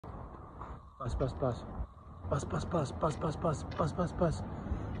Bus, bus, bus. Bus, bus, bus, bus, bus, bus, bus, bus, bus.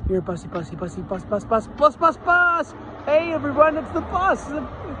 Here, bussy, bussy, bussy, bus, bus, bus, bus, bus, bus. Hey, everyone, it's the bus.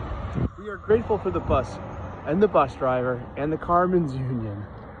 We are grateful for the bus and the bus driver and the Carmen's Union.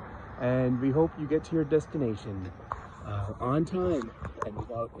 And we hope you get to your destination on time and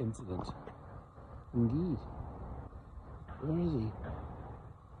without incident. Indeed. Where is he?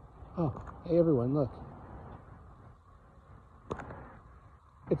 Oh, hey, everyone, look.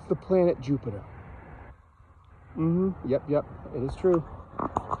 It's the planet Jupiter. Yep, it is true.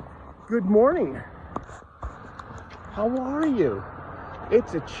 Good morning. How are you?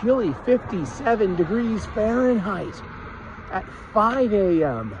 It's a chilly 57 degrees Fahrenheit at 5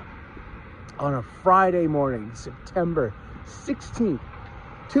 a.m. on a Friday morning, September 16th,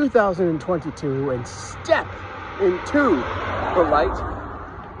 2022, and step into the light.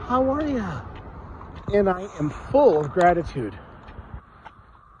 How are you? And I am full of gratitude.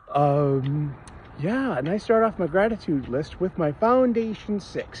 Yeah, and I start off my gratitude list with my Foundation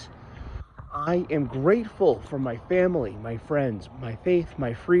 6. I am grateful for my family, my friends, my faith,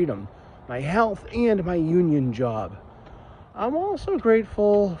 my freedom, my health, and my union job. I'm also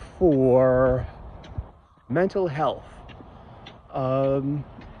grateful for mental health, and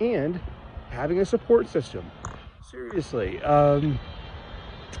having a support system. Seriously, I've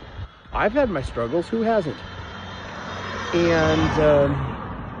had my struggles, who hasn't? And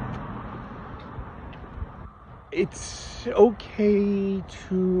it's okay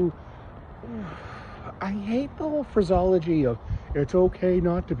to, I hate the whole phraseology of it's okay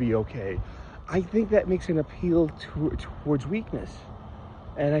not to be okay. I think that makes an appeal towards weakness.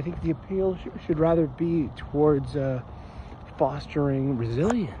 And I think the appeal should rather be towards fostering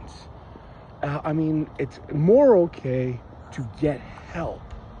resilience. I mean, it's more okay to get help.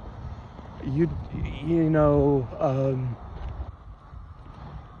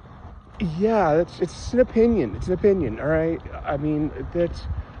 Yeah, it's an opinion. It's an opinion, all right? I mean,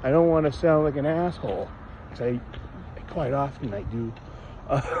 I don't want to sound like an asshole, because I quite often I do.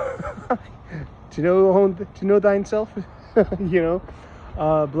 To know thyself,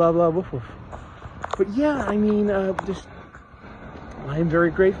 blah, blah, woof, woof. But yeah, I mean, I'm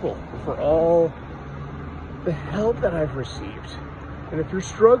very grateful for all the help that I've received. And if you're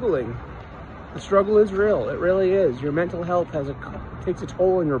struggling, the struggle is real. It really is. Your mental health takes a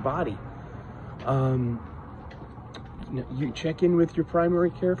toll on your body. You check in with your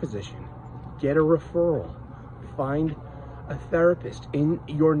primary care physician, get a referral, find a therapist in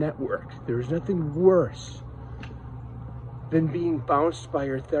your network. There's nothing worse than being bounced by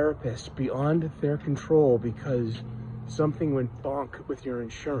your therapist beyond their control because something went bonk with your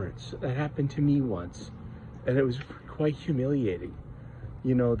insurance. That happened to me once, and it was quite humiliating.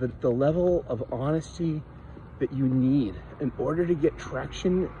 The level of honesty that you need in order to get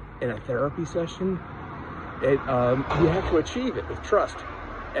traction in a therapy session, you have to achieve it with trust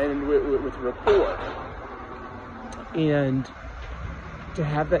and with rapport. And to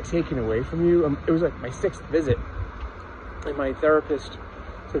have that taken away from you, it was like my 6th visit, and my therapist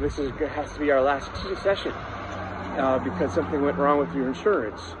said this has to be our last session because something went wrong with your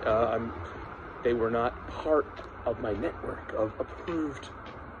insurance. They were not part of my network of approved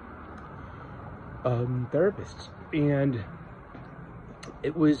therapists, and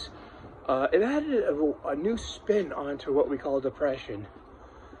it was it added a new spin onto what we call depression,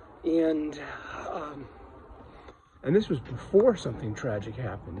 and this was before something tragic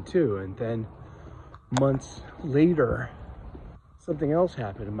happened too. And then months later, something else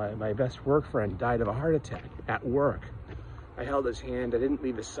happened. My best work friend died of a heart attack at work. I held his hand. I didn't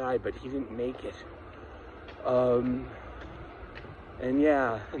leave his side, but he didn't make it. And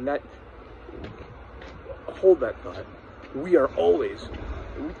that, hold that thought. We are always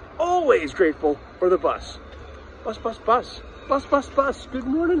grateful for the bus. Bus, bus, bus. Bus, bus, bus. Good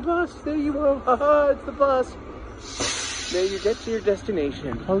morning, bus. There you are. Haha, it's the bus. May you get to your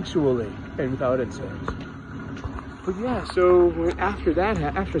destination punctually and without incident. But yeah, so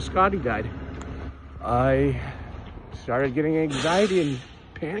after Scotty died, I started getting anxiety and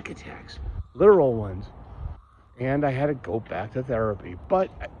panic attacks, literal ones. And I had to go back to therapy. But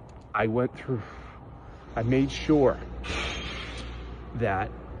I made sure that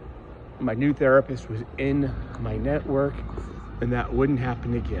my new therapist was in my network and that wouldn't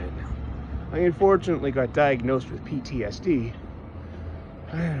happen again. I unfortunately got diagnosed with PTSD,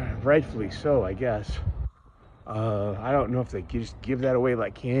 rightfully so, I guess. I don't know if they just give that away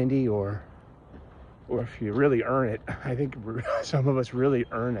like candy or if you really earn it. I think some of us really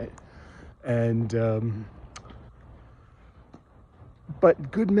earn it. And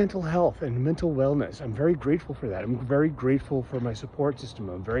but good mental health and mental wellness. I'm very grateful for that. I'm very grateful for my support system.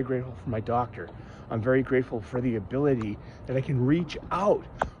 I'm very grateful for my doctor. I'm very grateful for the ability that I can reach out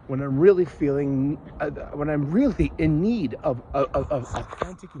when I'm really feeling, when I'm really in need of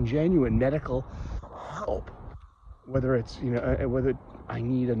authentic and genuine medical help. Whether it's, whether I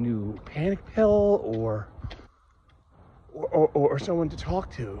need a new panic pill or someone to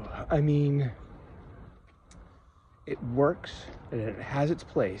talk to. I mean, it works and it has its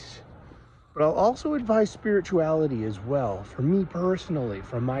place. But I'll also advise spirituality as well, for me personally,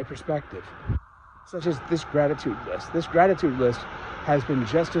 from my perspective, such as this gratitude list. This gratitude list has been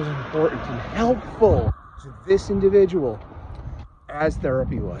just as important and helpful to this individual as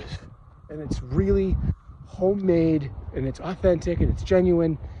therapy was. And it's really homemade, and it's authentic, and it's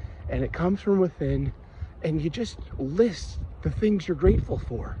genuine, and it comes from within, and you just list the things you're grateful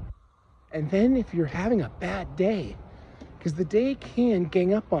for. And then if you're having a bad day, because the day can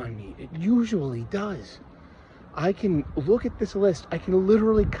gang up on me, it usually does, I can look at this list, I can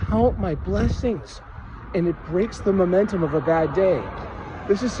literally count my blessings, and it breaks the momentum of a bad day.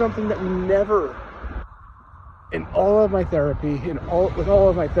 This is something that we never, in all of my therapy, with all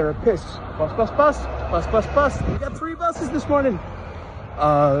of my therapists, bus. We got 3 buses this morning.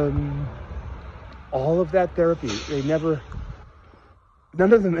 All of that therapy,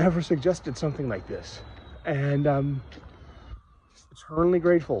 none of them ever suggested something like this. And just eternally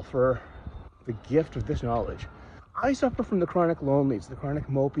grateful for the gift of this knowledge. I suffer from the chronic lonelies, the chronic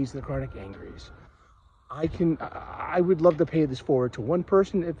mopies, the chronic angries. I would love to pay this forward to one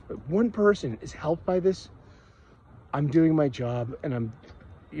person. If one person is helped by this, I'm doing my job, and I'm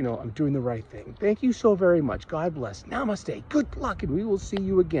doing the right thing. Thank you so very much. God bless. Namaste. Good luck, and we will see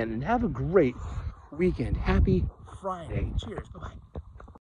you again. And have a great weekend. Happy Friday. Cheers. Bye-bye.